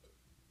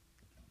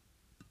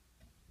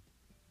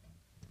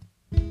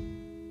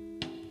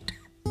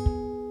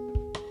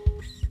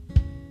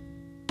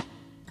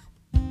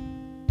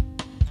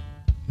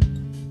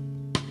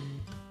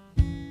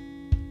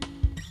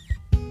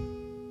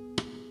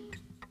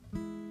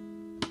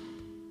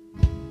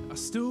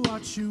still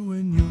watch you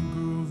when you're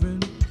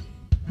grooving,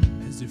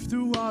 as if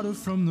through water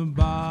from the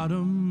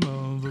bottom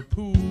of a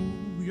pool.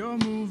 You're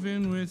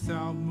moving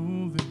without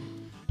moving,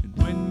 and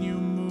when you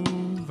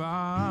move,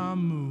 I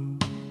move.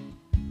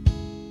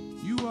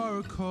 You are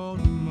a cold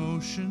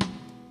emotion.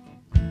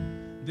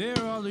 There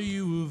all of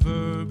you a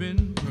verb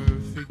in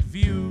perfect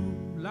view,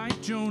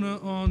 like Jonah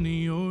on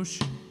the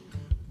ocean.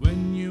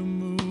 When you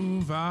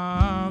move,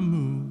 I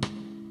move.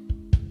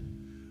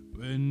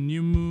 When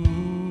you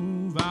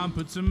move, I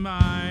put to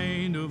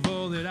mind of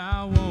all that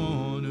I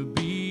wanna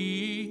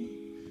be.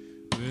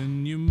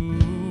 When you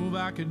move,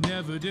 I could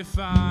never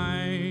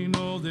define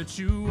all that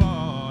you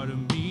are to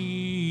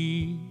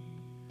me.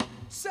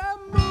 So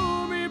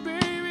move me,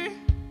 baby,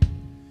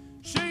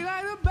 shake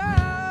like the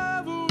bough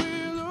of a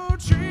willow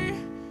tree.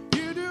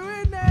 You do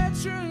it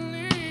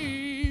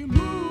naturally.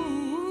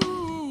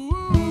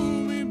 Move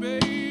me,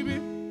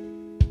 baby.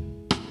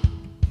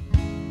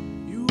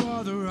 You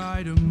are the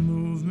right of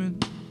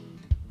movement.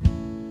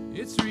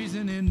 It's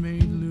reasoning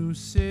made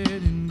lucid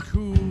and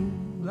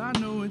cool. I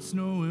know it's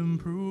no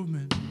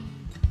improvement.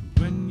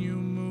 When you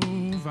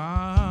move,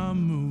 I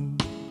move.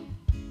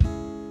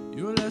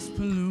 You're less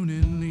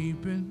polluted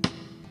leaping,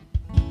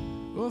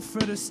 or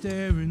Fred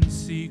Astaire in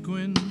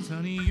sequins.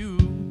 Honey,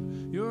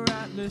 you're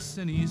Atlas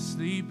and he's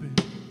sleeping.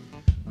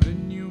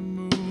 When you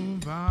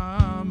move,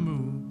 I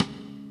move.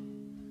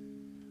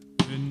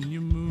 When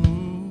you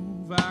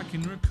move, I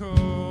can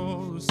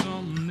recall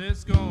something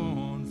that's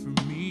gone from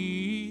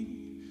me.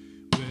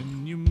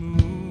 When you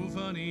move,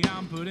 honey,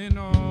 I'm putting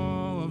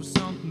all of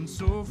something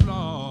so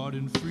flawed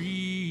and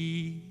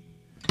free.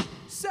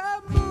 So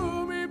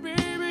move me,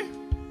 baby,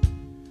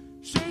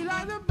 shake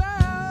like the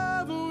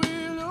bough of a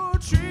willow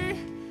tree.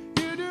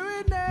 You do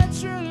it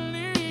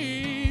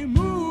naturally.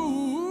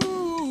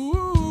 Move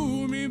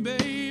me,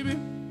 baby.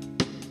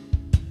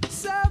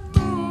 So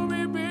move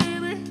me,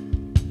 baby,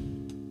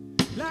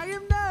 like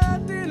you've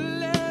nothing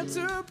left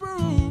to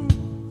prove,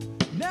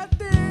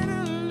 nothing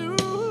to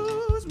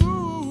lose.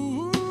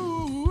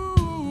 Move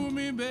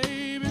me,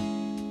 baby.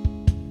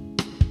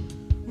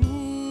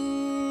 Ooh.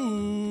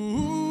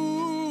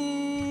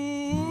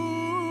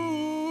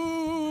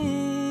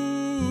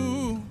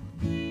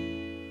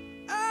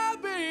 Ah,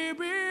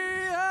 baby,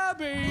 ah,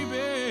 baby.